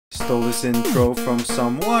stole this intro from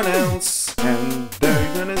someone else, and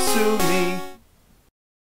they're gonna sue me.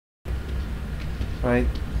 Right.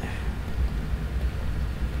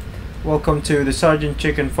 Welcome to the Sgt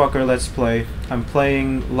ChickenFcker Let's Play. I'm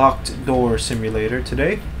playing Locked Door Simulator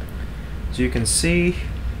today. As you can see,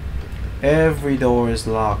 every door is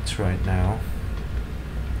locked right now.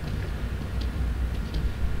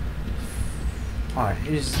 Alright,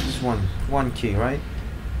 here's one key, right?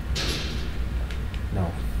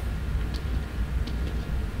 No.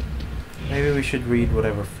 Maybe we should read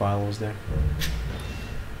whatever file was there.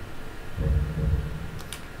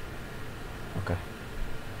 Okay.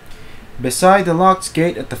 Beside the locked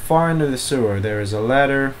gate at the far end of the sewer, there is a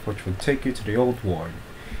ladder which would take you to the old ward.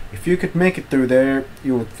 If you could make it through there,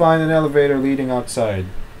 you would find an elevator leading outside.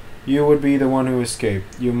 You would be the one who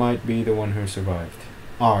escaped. You might be the one who survived.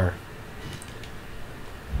 R.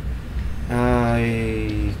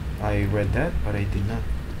 I read that, but I did not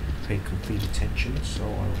pay complete attention, so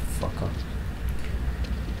I'll fuck up.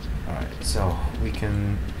 Alright, so we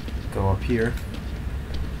can go up here.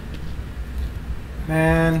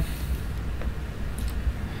 Man,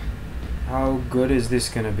 how good is this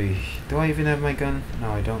gonna be? Do I even have my gun?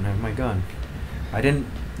 No, I don't have my gun. I didn't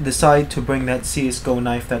decide to bring that CSGO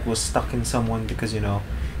knife that was stuck in someone because, you know,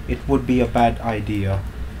 it would be a bad idea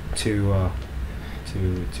to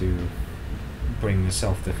bring a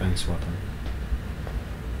self-defense weapon.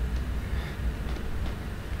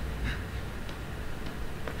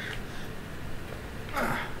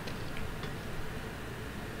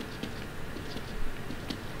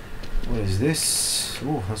 What is this?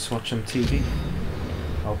 Ooh, let's watch some TV.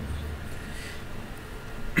 Oh.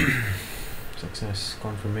 Success.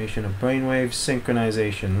 Confirmation of brainwave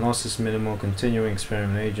synchronization. Losses minimal. Continuing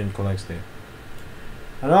experiment. Agent collects data.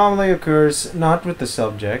 Anomaly occurs not with the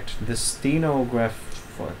subject. The stenographer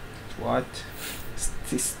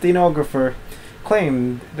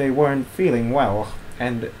claimed they weren't feeling well,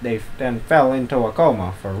 and they then fell into a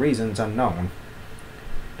coma for reasons unknown.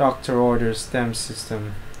 Doctor orders stem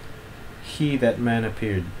system. He that man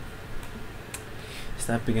appeared.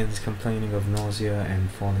 Staff begins complaining of nausea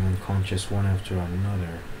and falling unconscious one after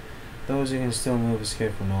another. Those who can still move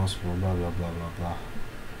escape from the hospital. Blah blah blah blah blah.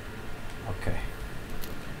 Okay.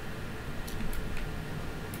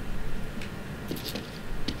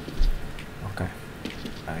 Okay.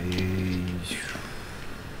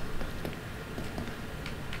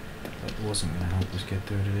 That wasn't gonna help us get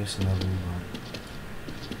through to this level, but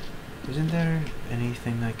isn't there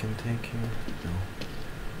anything I can take here?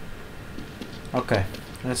 No. Okay,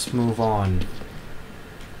 let's move on.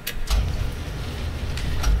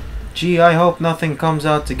 Gee, I hope nothing comes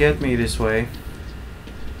out to get me this way.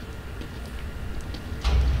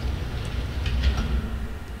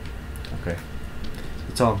 Okay.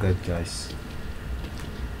 It's all good, guys.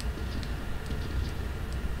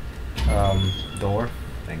 Door.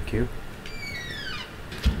 Thank you.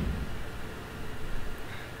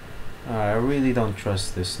 I really don't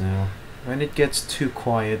trust this now. When it gets too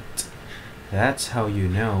quiet, that's how you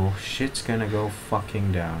know shit's gonna go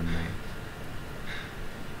fucking down, mate.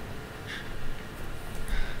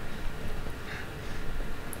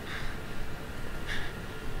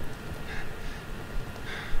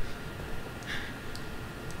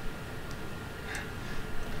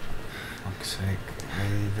 Fuck's sake, I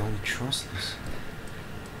don't trust this.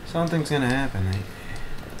 Something's gonna happen, mate.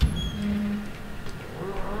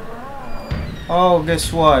 Oh,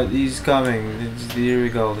 guess what? He's coming. Here we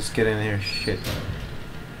go. Let's get in here. Shit.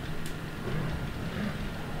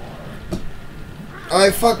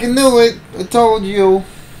 I fucking knew it. I told you.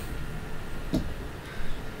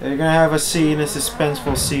 They're gonna have a scene, a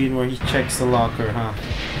suspenseful scene where he checks the locker, huh?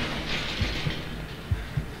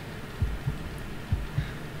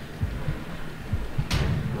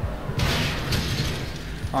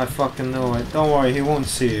 I fucking know it. Don't worry, he won't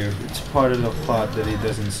see you. It's part of the plot that he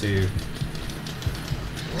doesn't see you.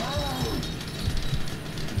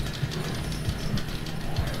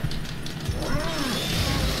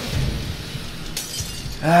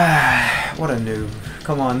 Ah, what a noob.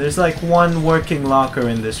 Come on, there's like one working locker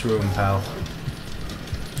in this room, pal.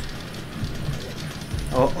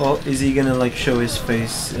 Oh, is he gonna like show his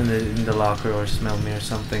face in the locker or smell me or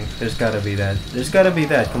something? There's gotta be that. There's gotta be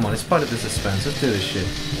that. Come on, it's part of the suspense. Let's do this shit.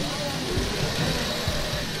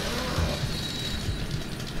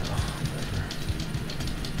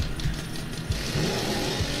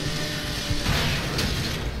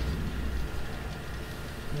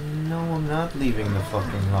 No, I'm not leaving the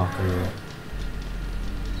fucking locker room.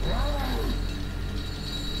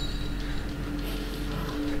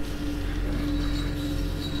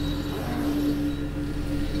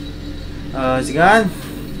 Is he gone?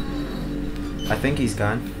 I think he's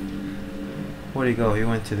gone. Where'd he go? He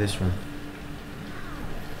went to this room.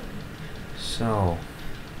 So,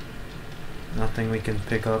 nothing we can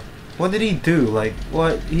pick up. What did he do? Like,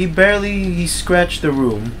 what? He scratched the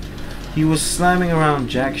room. He was slamming around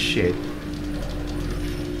jack shit.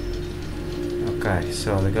 Okay,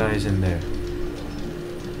 so the guy's in there.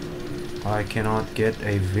 I cannot get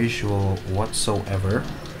a visual whatsoever.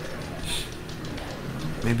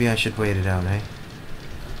 Maybe I should wait it out, eh?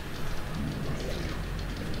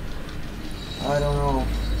 I don't know.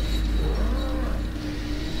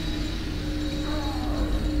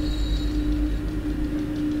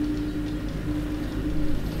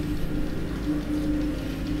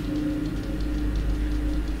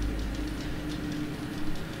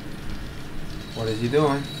 What is he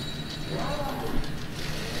doing?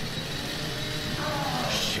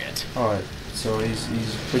 Shit. Alright, so he's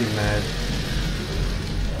pretty mad.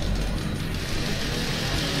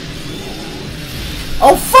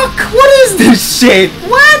 Oh fuck! What is this shit?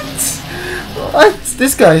 What? What?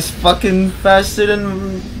 This guy's fucking faster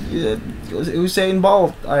than Usain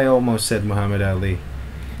Bolt. I almost said Muhammad Ali.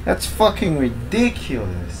 That's fucking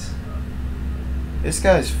ridiculous. This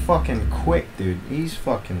guy's fucking quick, dude. He's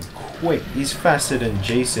fucking quick. He's faster than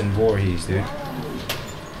Jason Voorhees, dude.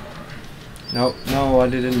 No, no, I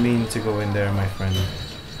didn't mean to go in there, my friend.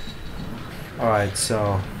 Alright,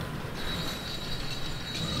 so...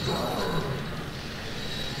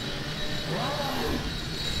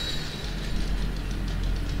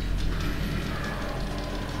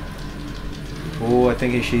 Oh, I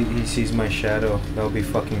think he sees my shadow. That'll be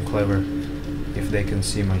fucking clever if they can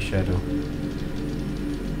see my shadow.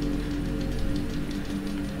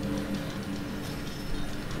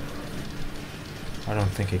 I don't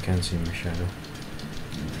think he can see my shadow.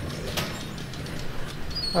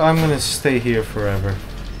 I'm gonna stay here forever.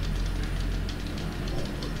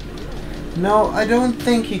 No, I don't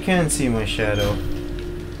think he can see my shadow.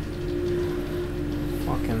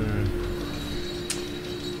 Fucking...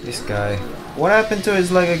 this guy. What happened to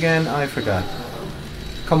his leg again? I forgot.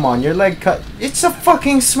 Come on, your leg cut. It's a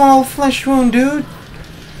fucking small flesh wound, dude!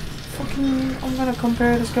 Fucking... I'm gonna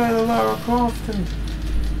compare this guy to Lara Croft and...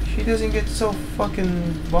 she doesn't get so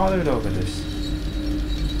fucking bothered over this.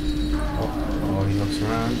 Oh, he looks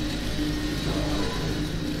around.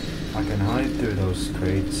 I can hide through those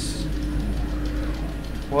crates.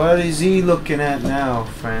 What is he looking at now,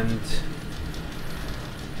 friend?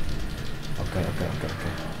 Okay.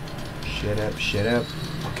 Shut up.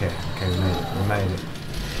 Okay, we made it.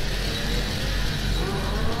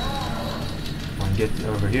 Come on, get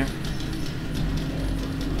over here.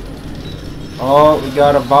 Oh, we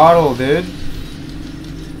got a bottle, dude.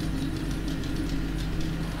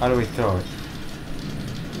 How do we throw it?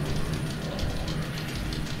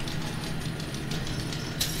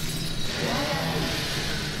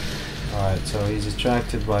 Alright, so he's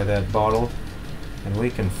attracted by that bottle. And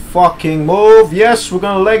we can fucking move! Yes, we're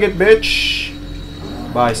gonna leg it, bitch!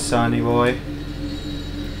 Bye, sonny boy.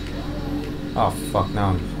 Oh, fuck,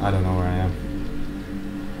 now I don't know where I am.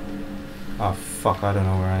 Oh, fuck, I don't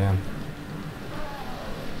know where I am.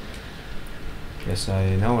 Yes,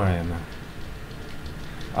 I know where I am now.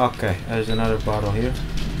 Okay, there's another bottle here.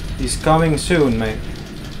 He's coming soon, mate.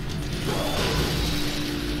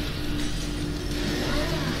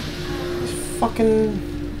 He's fucking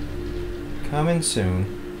coming soon.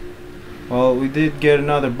 Well, we did get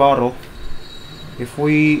another bottle. If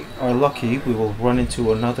we are lucky, we will run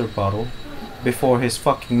into another bottle before his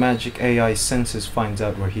fucking magic AI senses finds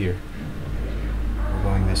out we're here. We're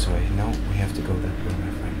going this way. No, we have to go that way,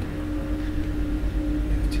 my friend.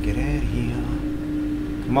 Get out of here.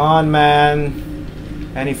 Come on,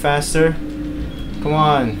 man. Any faster? Come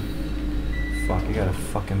on. Fuck, you gotta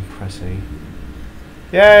fucking press A.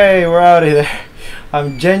 Yay, we're out of there.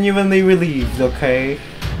 I'm genuinely relieved, okay?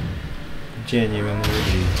 Genuinely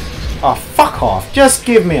relieved. Oh, fuck off. Just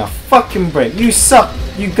give me a fucking break. You suck.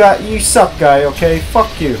 You suck, guy, okay?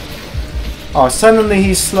 Fuck you. Oh, suddenly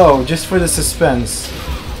he's slow just for the suspense.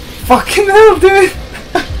 Fucking hell, dude.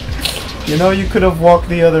 You know, you could have walked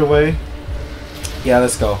the other way. Yeah,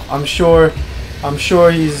 let's go. I'm sure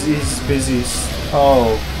he's busy.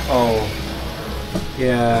 Oh.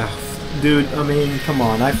 Yeah, dude. I mean, come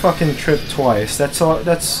on. I fucking tripped twice. That's all.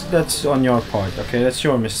 That's on your part. Okay, that's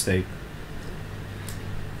your mistake.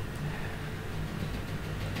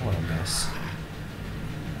 What a mess.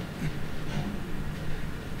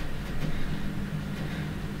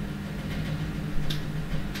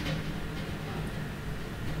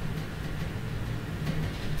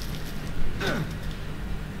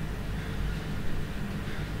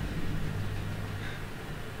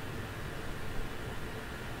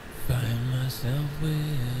 Find myself within.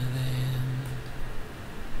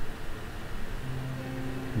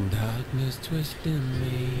 Darkness twisting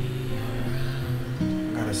me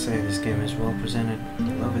around. Gotta say, this game is well presented.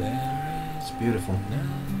 I love it. It's beautiful.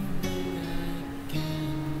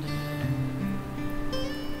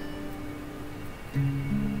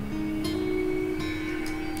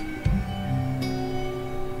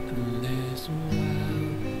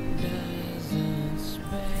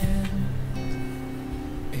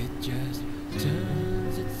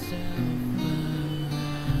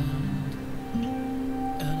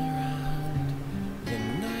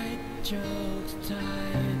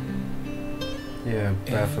 Yeah,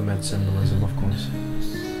 Baphomet symbolism, of course.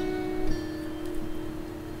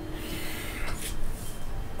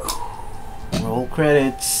 Roll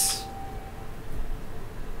credits.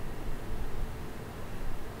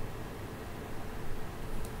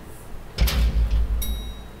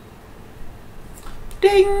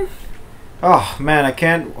 Ding! Oh man, I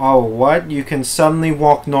can't. Oh, what? You can suddenly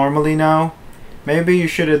walk normally now? Maybe you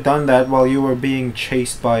should have done that while you were being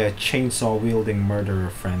chased by a chainsaw-wielding murderer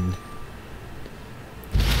friend.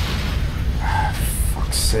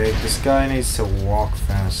 Fuck's sake, this guy needs to walk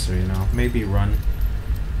faster, you know? Maybe run.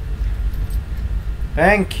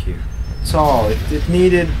 Thank you. That's all.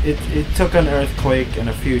 It took an earthquake and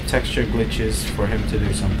a few texture glitches for him to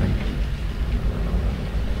do something.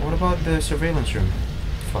 What about the surveillance room?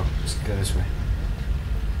 Fuck, let's go this way.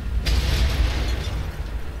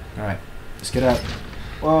 Alright. Let's get out.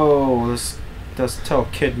 Whoa, let's tell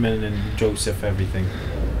Kidman and Joseph everything.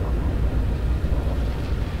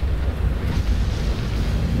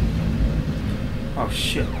 Oh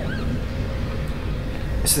shit.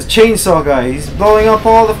 It's the chainsaw guy. He's blowing up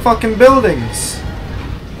all the fucking buildings.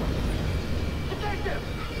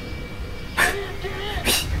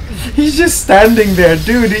 He's just standing there,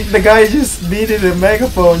 dude. The guy just needed a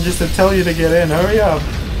megaphone just to tell you to get in. Hurry up.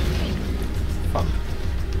 Fuck.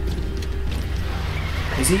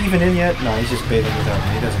 Is he even in yet? No, he's just bailing without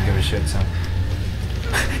me. He doesn't give a shit, son.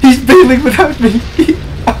 He's bailing without me!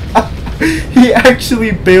 He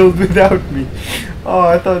actually bailed without me. Oh,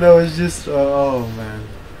 I thought that was just... oh, man.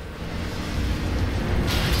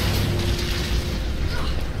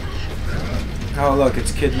 Oh, look,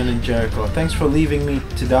 it's Kidman and Jericho. Thanks for leaving me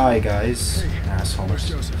to die, guys. Assholes. Where's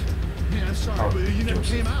Joseph? Yeah, I'm sorry, but you never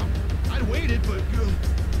came out. I waited, but...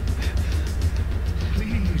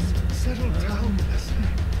 Please, settle down.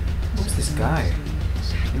 Who's this guy?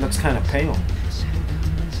 He looks kind of pale.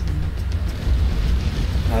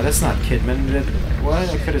 No, that's not Kidman. What?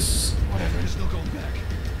 I could have... whatever.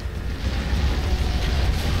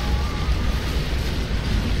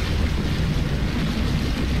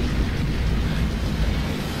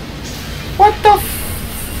 What the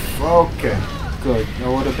f... Okay, good. I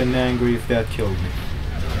would have been angry if that killed me.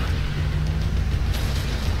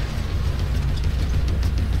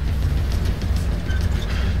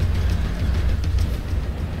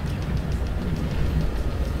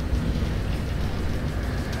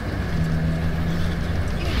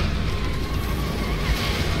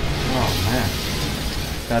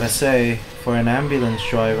 Gotta say, for an ambulance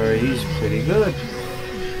driver, he's pretty good.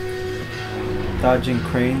 Dodging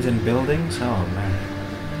cranes and buildings? Oh man.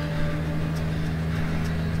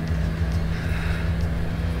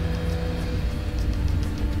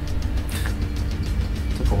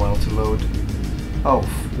 Took a while to load. Oh,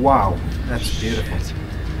 wow. That's beautiful.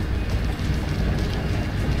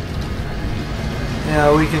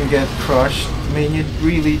 Yeah, we can get crushed. I mean, you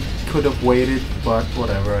really could have waited, but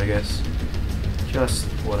whatever, I guess. Just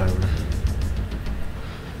whatever.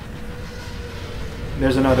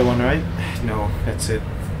 There's another one, right? No, that's it.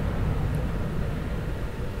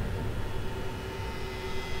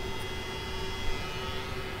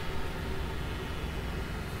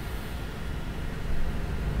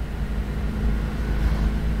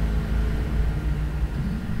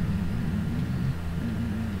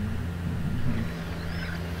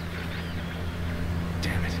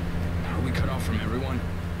 Damn it. Are we cut off from everyone?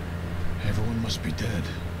 Everyone must be dead.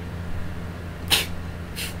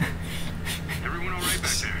 Everyone all right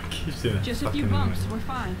back there? Just a few bumps. We're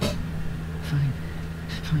fine. Fine.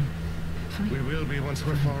 Fine. Fine. We will be once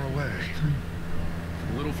we're far away. Fine.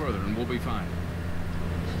 A little further and we'll be fine.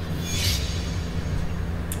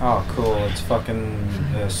 Oh, cool. It's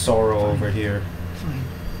fucking Sorrow over here. Fine.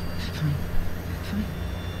 Fine. Fine.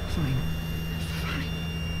 Fine. Fine.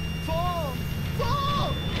 Fall!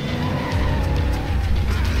 Fall!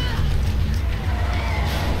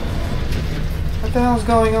 What the hell's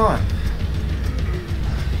going on?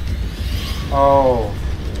 Oh,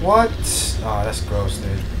 what? Oh, that's gross,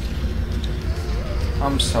 dude.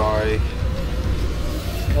 I'm sorry.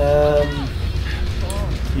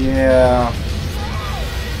 Yeah.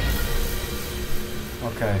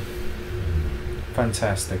 Okay.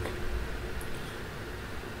 Fantastic.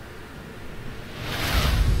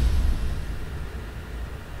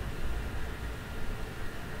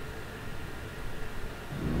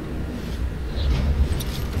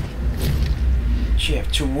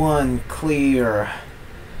 Chapter 1 clear.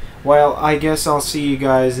 Well, I guess I'll see you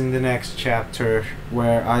guys in the next chapter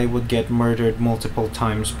where I would get murdered multiple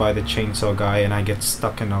times by the chainsaw guy and I get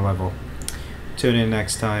stuck in a level. Tune in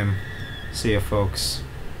next time. See ya, folks.